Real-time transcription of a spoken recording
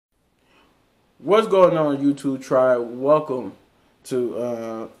What's going on YouTube tribe? Welcome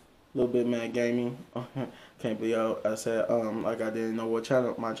to Little Bit Mad Gaming. Can't believe I said like I didn't know what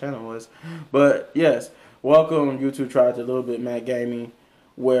channel my channel was. But yes, welcome YouTube tribe to Little Bit Mad Gaming,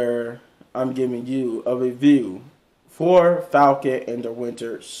 where I'm giving you a review for Falcon and the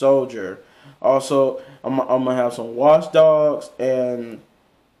Winter Soldier. Also, I'm gonna have some Watch Dogs and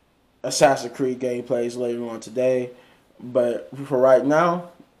Assassin's Creed gameplays later on today. But for right now,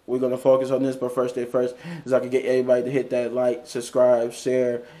 we're going to focus on this. But first thing first is I can get everybody to hit that like, subscribe,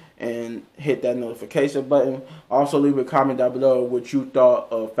 share, and hit that notification button. Also, leave a comment down below what you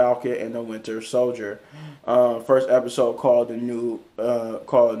thought of Falcon and the Winter Soldier. First episode called New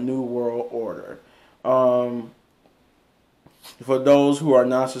World Order. For those who are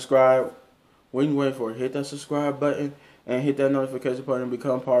not subscribed, what are you waiting for? Hit that subscribe button and hit that notification button.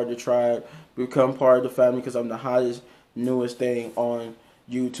 Become part of the tribe. Become part of the family, because I'm the hottest, newest thing on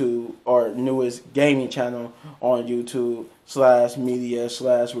YouTube, or newest gaming channel on YouTube / media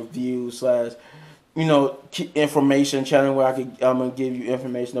 / review / information channel, where I'm gonna give you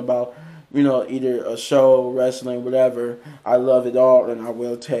information about either a show, wrestling, whatever. I love it all, and I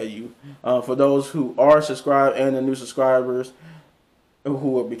will tell you. For those who are subscribed and the new subscribers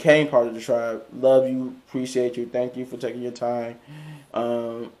who became part of the tribe, love you, appreciate you, thank you for taking your time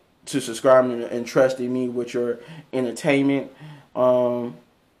to subscribe and trusting me with your entertainment.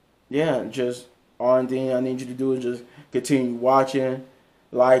 Yeah, just all thing I need you to do is just continue watching,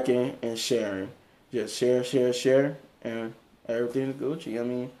 liking, and sharing. Just share, and everything's Gucci. I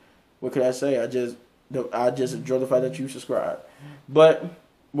mean, what could I say? I just enjoy the fact that you subscribe. But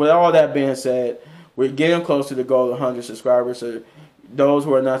with all that being said, we're getting close to the goal of 100 subscribers. So those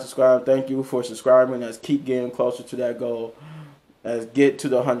who are not subscribed, thank you for subscribing. Let's keep getting closer to that goal. Let's get to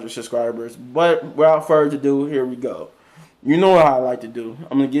the 100 subscribers. But without further ado, here we go. You know how I like to do.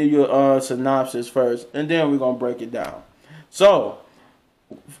 I'm going to give you a synopsis first, and then we're going to break it down. So,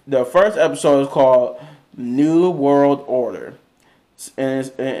 the first episode is called New World Order.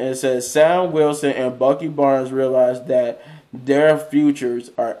 And it says, Sam Wilson and Bucky Barnes realize that their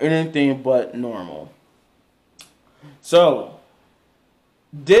futures are anything but normal. So,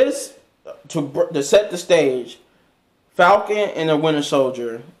 this, to set the stage, Falcon and the Winter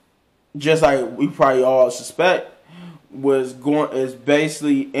Soldier, just like we probably all suspect, is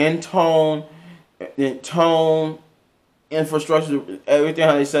basically in tone, infrastructure, everything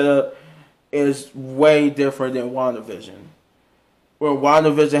how they set up is way different than WandaVision. Where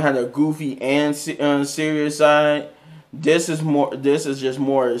WandaVision had a goofy and serious side, this is more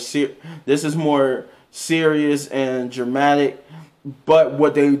serious and dramatic. But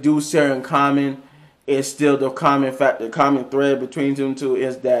what they do share in common is still the common thread between them two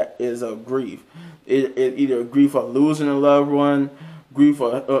is a grief. It either grief of losing a loved one, grief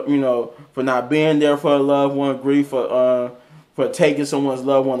for for not being there for a loved one, grief for taking someone's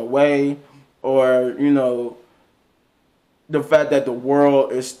loved one away, or the fact that the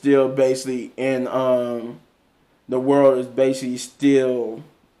world is still basically still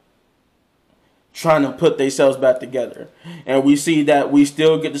trying to put themselves back together. And we see that we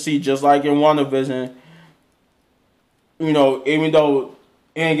still get to see, just like in WandaVision, even though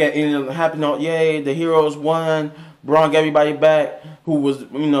it ain't happened, yay, the heroes won, brought everybody back who was,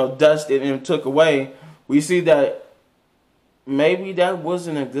 dusted and took away, we see that maybe that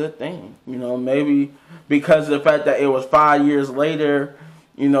wasn't a good thing. Maybe because of the fact that it was 5 years later,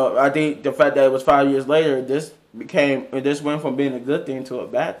 I think the fact that it was 5 years later, this went from being a good thing to a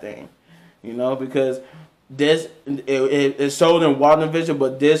bad thing. Because it showed in WandaVision,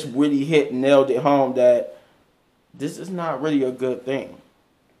 but this really nailed it home that this is not really a good thing.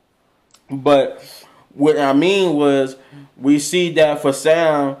 But what I mean was, we see that for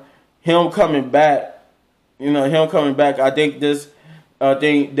Sam, him coming back, I think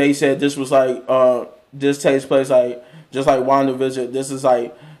they said this was like, this takes place like, just like WandaVision. This is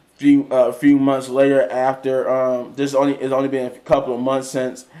like few months later after, it's only been a couple of months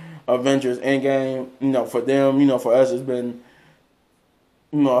since Avengers Endgame. For them, for us it's been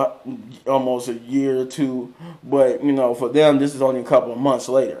almost a year or two, but for them this is only a couple of months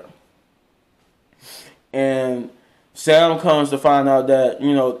later. And Sam comes to find out that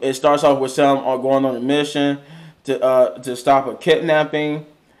it starts off with Sam going on a mission to stop a kidnapping,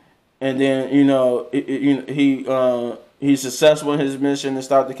 and then he's successful in his mission to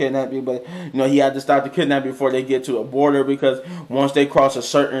stop the kidnapping, but he had to stop the kidnapping before they get to a border, because once the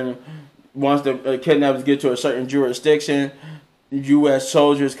kidnappers get to a certain jurisdiction, U.S.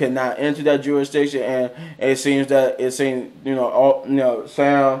 soldiers cannot enter that jurisdiction, and it seems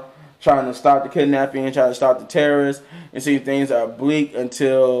Sam trying to stop the kidnapping and trying to stop the terrorists, and see things are bleak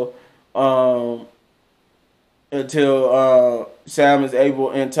until um, until Sam is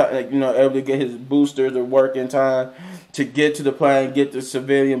able in time, able to get his boosters to work in time to get to the plane, get the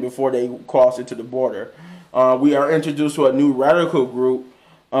civilian before they cross into the border. We are introduced to a new radical group.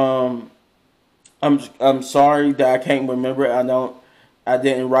 I'm sorry that I can't remember it. I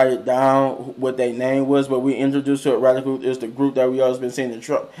didn't write it down what their name was, but we introduced to a radical group. It's the group that we always been seeing in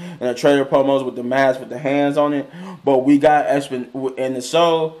the trailer promos with the mask with the hands on it. But we got in the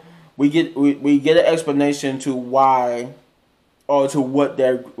show. We get an explanation to why or to what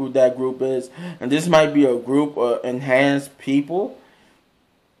that group is, and this might be a group of enhanced people.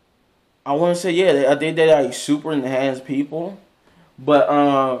 I want to say I think they're like super enhanced people,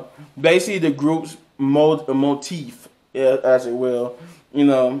 but basically the group's motif, as it will,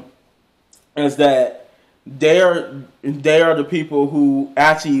 is that they are the people who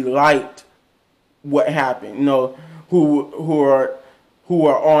actually liked what happened. Who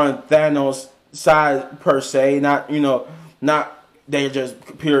are on Thanos' side per se, not they're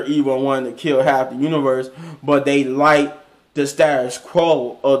just pure evil and wanting to kill half the universe, but they like the status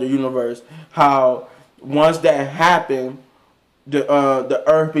quo of the universe. How once that happened, the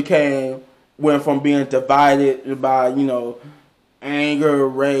Earth went from being divided by anger,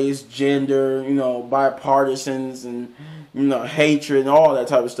 race, gender, bipartisans, and hatred and all that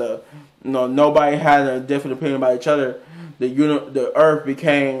type of stuff. Nobody had a different opinion about each other. The Earth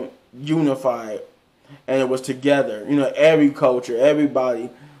became unified, and it was together. Every culture, everybody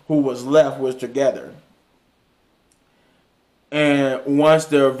who was left was together. And once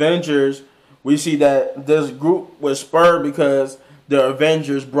the Avengers, we see that this group was spurred because the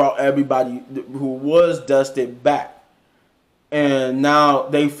Avengers brought everybody who was dusted back. And now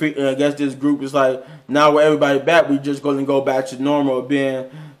I guess this group is like, now with everybody back, we just going to go back to normal being,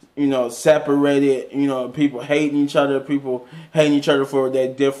 separated, people hating each other for their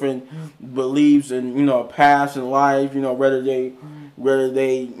different beliefs and, paths in life, whether they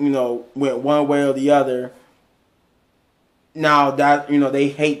went one way or the other. Now that, they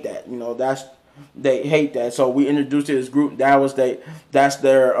hate that, they hate that. So we introduced to this group. That's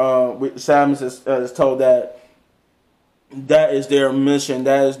their, Sam is told that is their mission.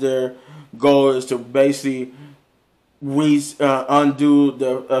 That is their goal, is to basically undo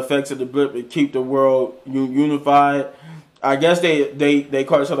the effects of the blip and keep the world unified. I guess they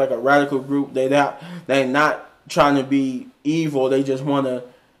call themselves like a radical group. They're not trying to be evil. They just want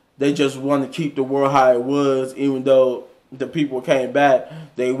to keep the world how it was, even though the people came back.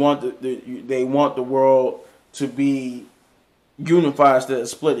 They want the world to be unified instead of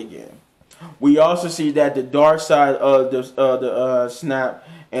split again. We also see that the dark side of the snap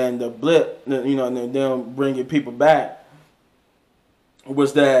and the blip, and them bringing people back,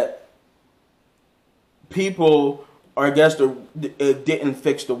 was that people, or I guess it didn't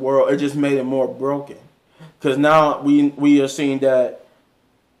fix the world. It just made it more broken. Because now we are seeing that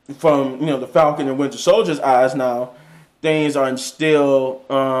from the Falcon and Winter Soldier's eyes. Now things are still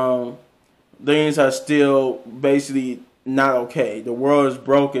basically not okay. The world is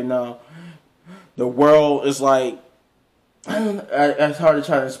broken now. The world is like, it's hard to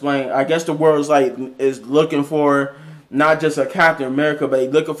try to explain. I guess the world is looking for not just a Captain America, but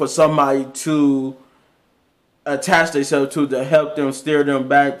looking for somebody to attach themselves to help them steer them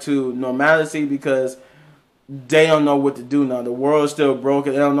back to normality, because they don't know what to do now. The world is still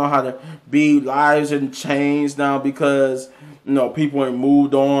broken. They don't know how to be. Lives and changed now because people have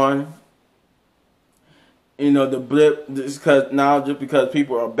moved on. The blip, just because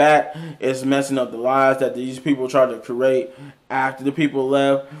people are back, it's messing up the lives that these people try to create after the people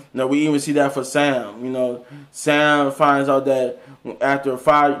left. We even see that for Sam. Sam finds out that after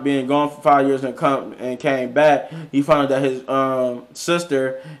being gone for 5 years and came back, he found out that his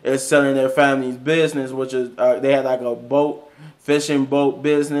sister is selling their family's business, which is they had like a fishing boat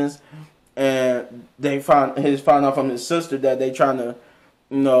business, and they found out from his sister that they're trying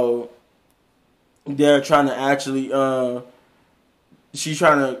to actually she's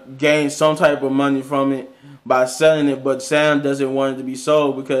trying to gain some type of money from it by selling it, but Sam doesn't want it to be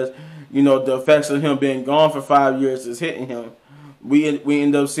sold because the effects of him being gone for 5 years is hitting him. We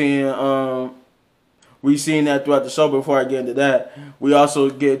end up seeing we seen that throughout the show. Before I get into that, we also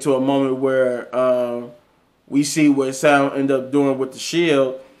get to a moment where we see what Sam end up doing with the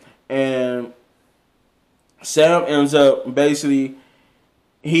shield, and Sam ends up basically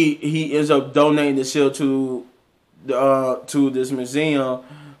he ends up donating the shield to this museum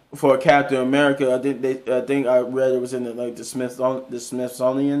for Captain America. I think I read it was in the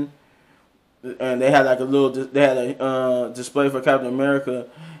Smithsonian, and they had a display for Captain America,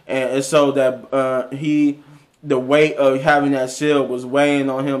 and it's so that he the weight of having that shield was weighing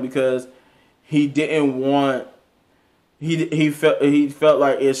on him because he didn't want. He felt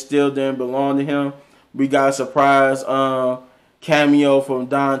like it still didn't belong to him. We got a surprise cameo from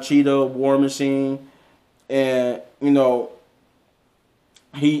Don Cheadle, War Machine, and he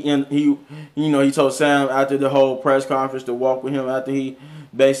told Sam after the whole press conference to walk with him after he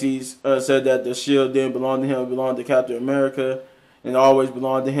basically said that the shield didn't belong to him, it belonged to Captain America, and always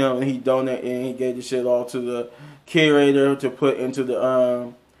belonged to him. And he donated and he gave the shield all to the curator to put into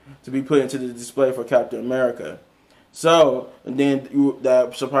the to be put into the display for Captain America. So, and then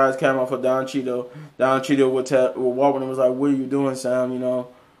that surprise camera for Don Cheadle. Don Cheadle would walk with him and was like, "What are you doing, Sam?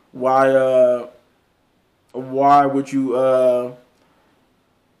 Why would you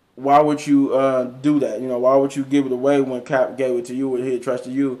do that? Why would you give it away when Cap gave it to you and he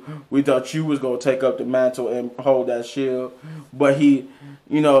trusted you? We thought you was gonna take up the mantle and hold that shield." But he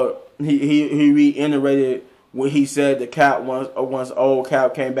reiterated what he said to Cap once old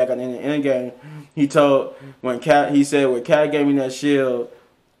Cap came back at the end game. He told when Cap gave me that shield,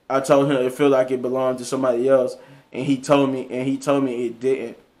 I told him it felt like it belonged to somebody else, and he told me it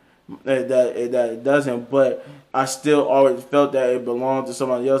didn't, that it doesn't. But I still always felt that it belonged to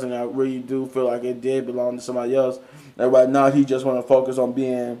somebody else, and I really do feel like it did belong to somebody else. And right now he just want to focus on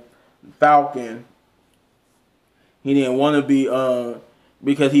being Falcon. He didn't want to be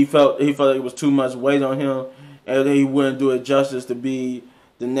because he felt like it was too much weight on him, and he wouldn't do it justice to be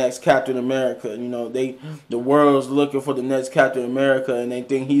the next Captain America. The world's looking for the next Captain America, and they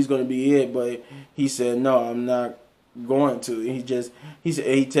think he's going to be it. But he said, "No, I'm not going to." He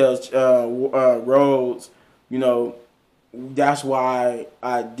tells Rhodes, that's why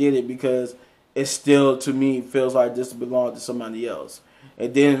I did it, because it still to me feels like this belonged to somebody else.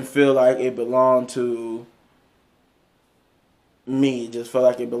 It didn't feel like it belonged to me. It just felt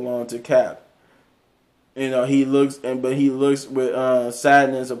like it belonged to Cap. He looks with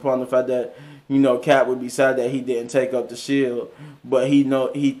sadness upon the fact that Cap would be sad that he didn't take up the shield, but he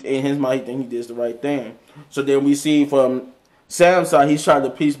in his mind he think he did the right thing. So then we see from Sam's side, he's trying to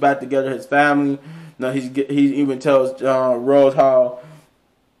piece back together his family. Now he even tells Rose how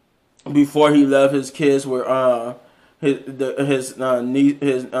before he left, his kids were his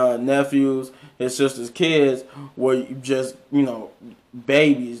nephews, his sister's kids were just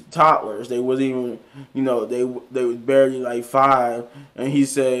babies, toddlers. They wasn't even they was barely like 5. And he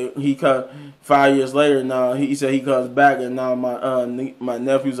said 5 years later now he said he comes back, and now my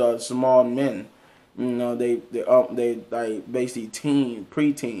nephews are small men. They like basically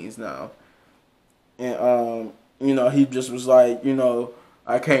preteens now. And he just was like,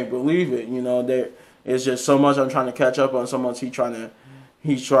 I can't believe it. There it's just so much I'm trying to catch up on, so much he's trying to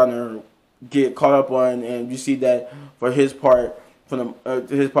get caught up on. And you see that for his part,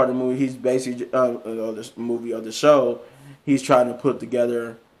 his part of the movie, he's basically this movie or the show, he's trying to put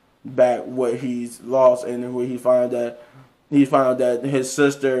together back what he's lost, and where he found that his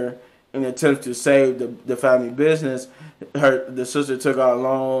sister, in an attempt to save the family business, the sister took out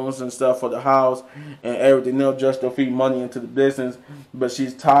loans and stuff for the house and everything else just to feed money into the business. But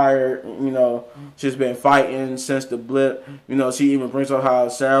she's tired, she's been fighting since the blip. She even brings up how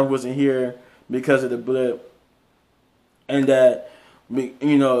Sam wasn't here because of the blip, and that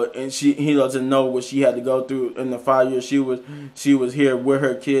and he doesn't know what she had to go through in the 5 years she was here with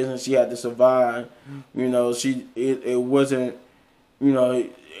her kids, and she had to survive. It wasn't,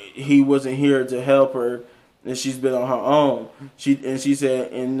 he wasn't here to help her, and she's been on her own. She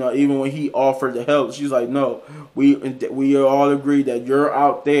said, and even when he offered to help, she's like, "No, we all agree that you're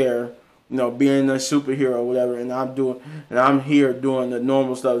out there, being a superhero or whatever, and I'm here doing the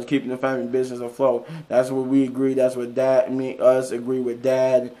normal stuff, keeping the family business afloat. That's what we agree. That's what us agree with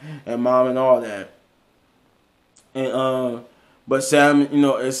Dad and Mom and all that." And but Sam,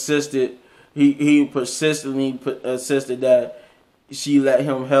 insisted. He persistently insisted that she let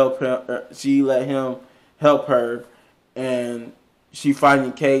him help her. She let him help her, and she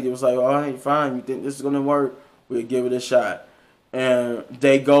finally caved. It was like, "All right, fine. You think this is gonna work? We'll give it a shot." And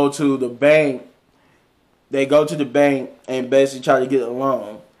they go to the bank. And basically try to get a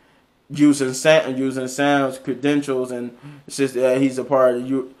loan using Sam's credentials, and it's just that he's a part of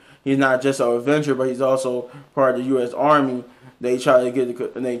he's not just an Avenger, but he's also part of the U.S. Army. They try to get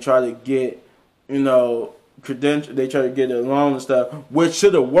credentials. They try to get a loan and stuff, which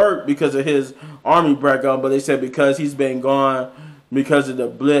should have worked because of his Army background. But they said because he's been gone, because of the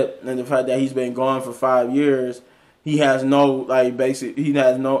blip and the fact that he's been gone for 5 years, he has no like basic. He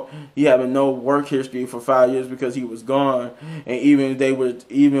having no work history for 5 years because he was gone. And even if they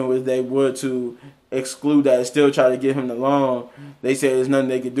would to exclude that and still try to get him the loan, they said there's nothing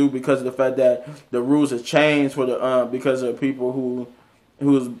they could do because of the fact that the rules have changed for the because of people who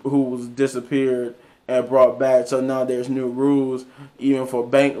was disappeared and brought back. So now there's new rules even for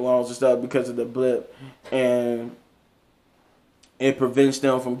bank loans and stuff because of the blip, and it prevents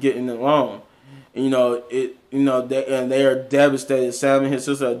them from getting the loan. They are devastated. Sam and his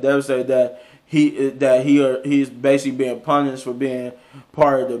sister are devastated that he's basically being punished for being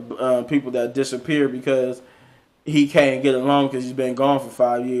part of the people that disappeared because he can't get along because he's been gone for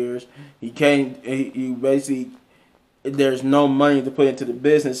 5 years. He basically, there's no money to put into the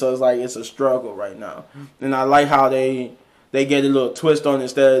business, so it's like it's a struggle right now. And I like how they get a little twist on it.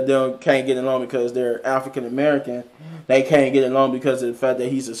 Instead of them can't get along because they're African American, they can't get along because of the fact that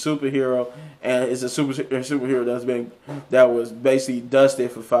he's a superhero, and it's a superhero that was basically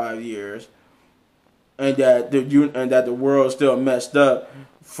dusted for 5 years, and that the world still messed up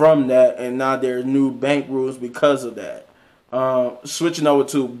from that, and now there's new bank rules because of that. Switching over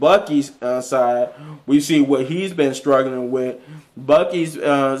to Bucky's side, we see what he's been struggling with. Bucky's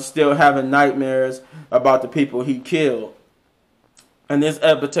still having nightmares about the people he killed. In this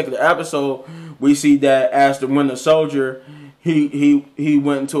particular episode, we see that as the Winter Soldier, he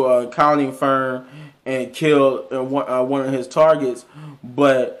went into an accounting firm and killed one of his targets,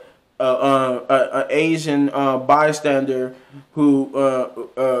 but an Asian bystander who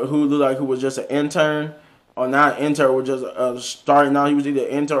looked like who was just an intern, or not an intern, was just starting out. He was either an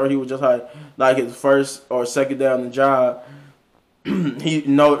intern or he was just like his first or second day on the job.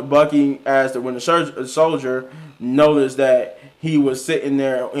 Bucky, as the Winter Soldier, noticed that he was sitting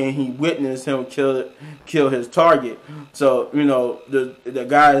there and he witnessed him kill his target. So the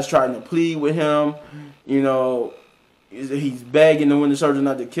guy is trying to plead with him. He's begging the Winter Soldier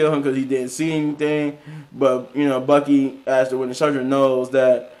not to kill him because he didn't see anything. But Bucky, as the Winter Soldier, knows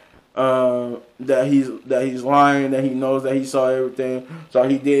that he's lying. That he knows that he saw everything. So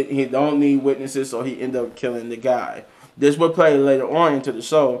he don't need witnesses. So he ended up killing the guy. This will play later on into the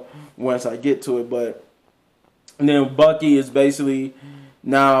show once I get to it. And then Bucky is basically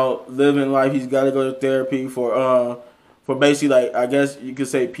now living life. He's got to go to therapy for basically, like, I guess you could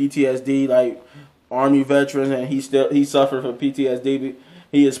say PTSD, like Army veterans, and he suffered from PTSD.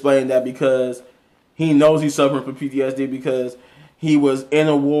 He explained that because he knows he's suffering from PTSD because he was in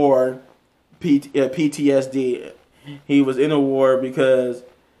a war. PTSD. He was in a war because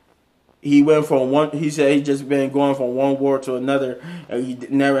he went from one. He said he just been going from one war to another, and he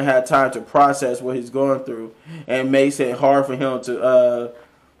never had time to process what he's going through, and it makes it hard for him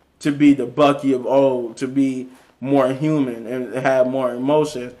to be the Bucky of old, to be more human and have more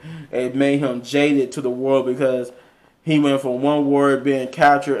emotions. It made him jaded to the world because he went from one war being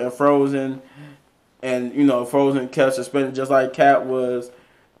captured and frozen, and frozen kept suspended just like Cap was,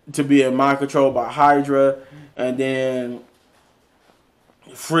 to being mind controlled by Hydra, and then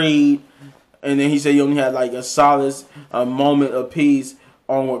freed. And then he said he only had like a solace, a moment of peace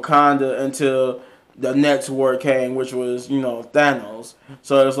on Wakanda until the next war came, which was Thanos.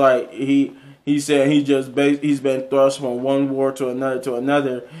 So it's like he said he's been thrust from one war to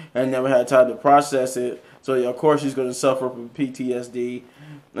another and never had time to process it. So of course he's going to suffer from PTSD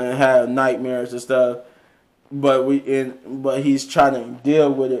and have nightmares and stuff. But he's trying to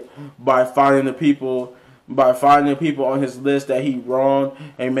deal with it by finding the people on his list that he wronged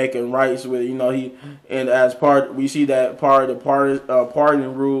and making rights with. We see that part of the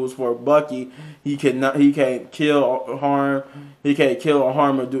pardon rules for Bucky. He can't kill or harm. He can't kill or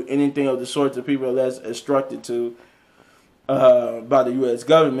harm or do anything of the sort to people that's instructed to by the U.S.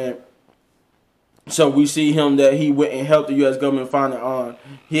 government. So we see him that he went and helped the U.S. government find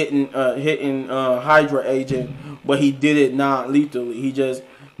hitting Hydra agent, but he did it non-lethally. He just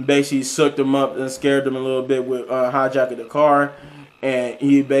basically sucked them up and scared them a little bit with hijacking the car, and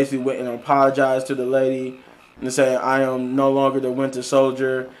he basically went and apologized to the lady and said, "I am no longer the Winter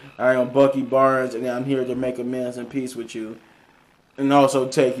Soldier. I am Bucky Barnes, and I'm here to make amends and peace with you," and also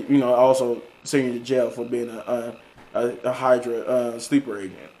also send you to jail for being a Hydra sleeper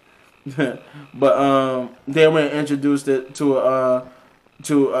agent. But they were introduced it to a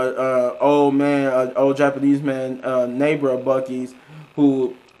old Japanese man, neighbor of Bucky's,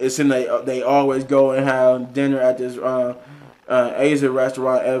 who is in they always go and have dinner at this Asian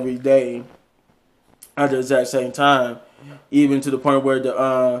restaurant every day at the exact same time, even to the point where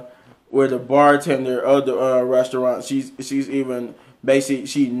the bartender of the restaurant, she's even basically,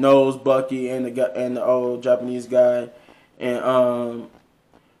 she knows Bucky and the old Japanese guy, and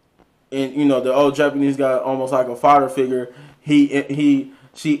and the old Japanese guy, almost like a father figure. He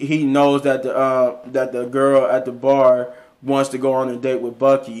knows that the girl at the bar wants to go on a date with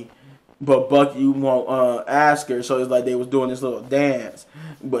Bucky, but Bucky won't ask her. So it's like they was doing this little dance,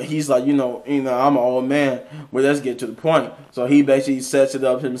 but he's like, I'm an old man. Well, let's get to the point. So he basically sets it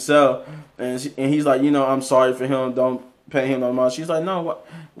up himself, and he's like, I'm sorry for him. Don't pay him no mind. She's like, no,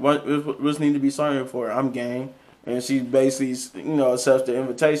 what's need to be sorry for? I'm game. And she basically, accepts the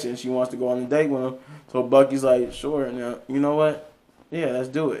invitation. She wants to go on a date with him. So Bucky's like, sure. Now, you know what? Yeah, let's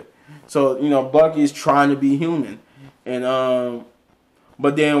do it. So, Bucky's trying to be human. And,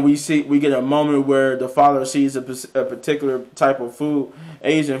 but then we get a moment where the father sees a particular type of food,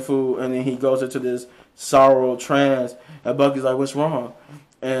 Asian food, and then he goes into this sorrow trance. And Bucky's like, what's wrong?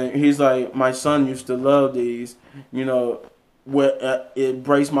 And he's like, my son used to love these, it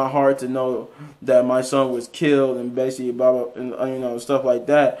breaks my heart to know that my son was killed and basically blah, blah, and stuff like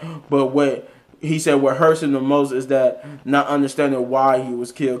that. But what he said, what hurts him the most is that not understanding why he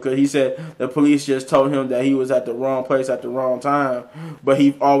was killed. Because he said the police just told him that he was at the wrong place at the wrong time. But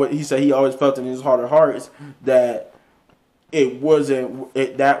he said he always felt in his heart of hearts that that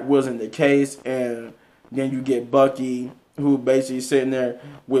wasn't the case. And then you get Bucky, who basically sitting there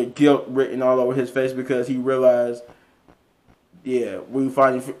with guilt written all over his face because he realized, yeah, we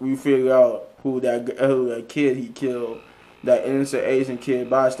figured out who that kid he killed, that innocent Asian kid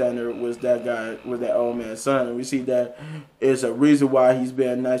bystander was that old man's son. And we see that it's a reason why he's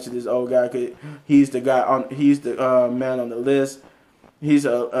being nice to this old guy, because he's the man on the list. He's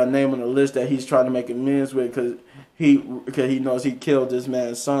a name on the list that he's trying to make amends with because he knows he killed this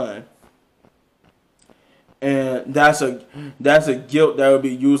man's son. And that's a guilt that will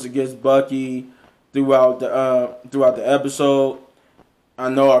be used against Bucky throughout the episode. I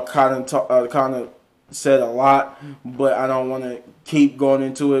know I kind of said a lot, but I don't want to keep going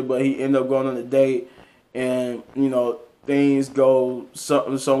into it. But he ended up going on a date, and things go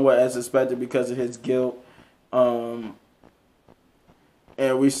somewhat as expected because of his guilt.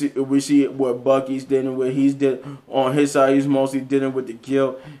 And we see what Bucky's dealing with. On his side, he's mostly dealing with the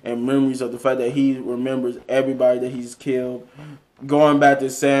guilt and memories of the fact that he remembers everybody that he's killed. Going back to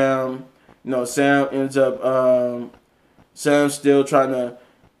Sam, Sam ends up Sam's still trying to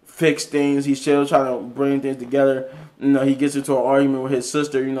fix things. He's still trying to bring things together. He gets into an argument with his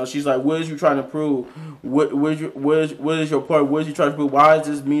sister. She's like, "What is you trying to prove? What is your point? What is you trying to prove? Why does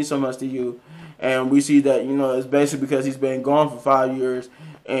this mean so much to you?" And we see that, it's basically because he's been gone for 5 years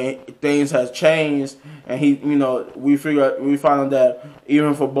and things has changed. And we find out that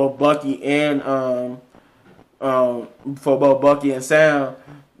even for both Bucky and Sam,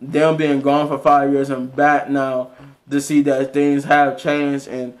 them being gone for 5 years and back now to see that things have changed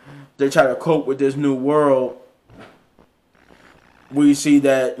and they try to cope with this new world. We see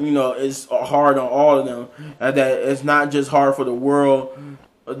that, it's hard on all of them, and that it's not just hard for the world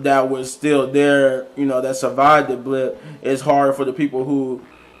that was still there, that survived the blip. It's hard for the people who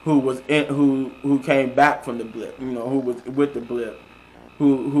came back from the blip, who was with the blip,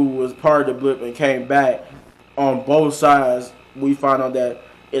 who was part of the blip and came back. On both sides, we find out that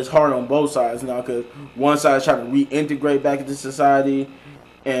it's hard on both sides now, because one side is trying to reintegrate back into society,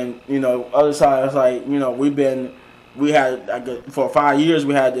 and other side is like, we had for 5 years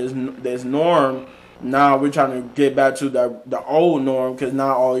we had this norm. Now we're trying to get back to the old norm, because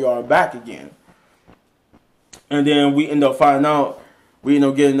now all y'all are back again. And then we end up finding out, we end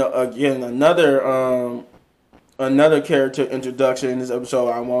up getting another character introduction in this episode.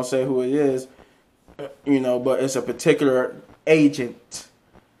 I won't say who it is, but it's a particular agent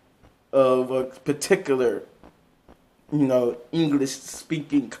of a particular,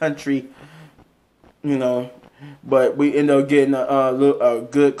 English-speaking country, But we end up getting a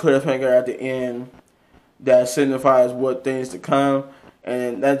good cliffhanger at the end that signifies what things to come,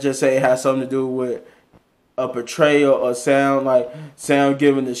 and that just say it has something to do with a portrayal of Sam, like Sam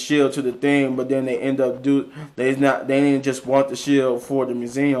giving the shield to the thing, but then they end up they didn't just want the shield for the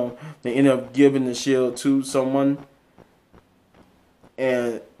museum. They end up giving the shield to someone,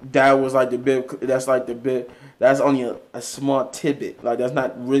 and that was like the bit. That's only a small tidbit. Like, that's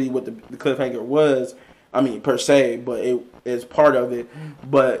not really what the cliffhanger was. I mean, per se, but it's part of it.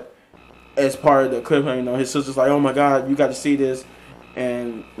 But as part of the cliffhanger, his sister's like, "Oh my God, you got to see this,"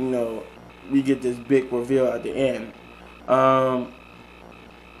 and we get this big reveal at the end. Yeah,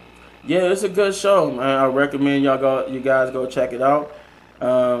 it's a good show, man. I recommend you guys go check it out.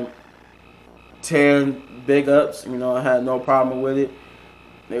 10 big ups. I had no problem with it.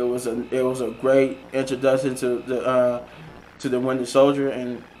 It was a great introduction to the Winter Soldier,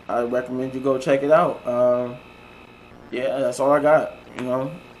 and I recommend you go check it out. Yeah, that's all I got.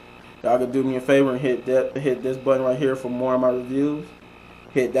 Y'all can do me a favor and hit this button right here for more of my reviews.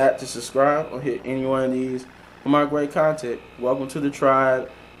 Hit that to subscribe, or hit any one of these for my great content. Welcome to the tribe,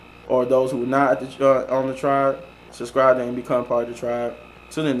 or those who are not on the tribe, subscribe and become part of the tribe.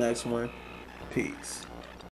 To the next one, peace.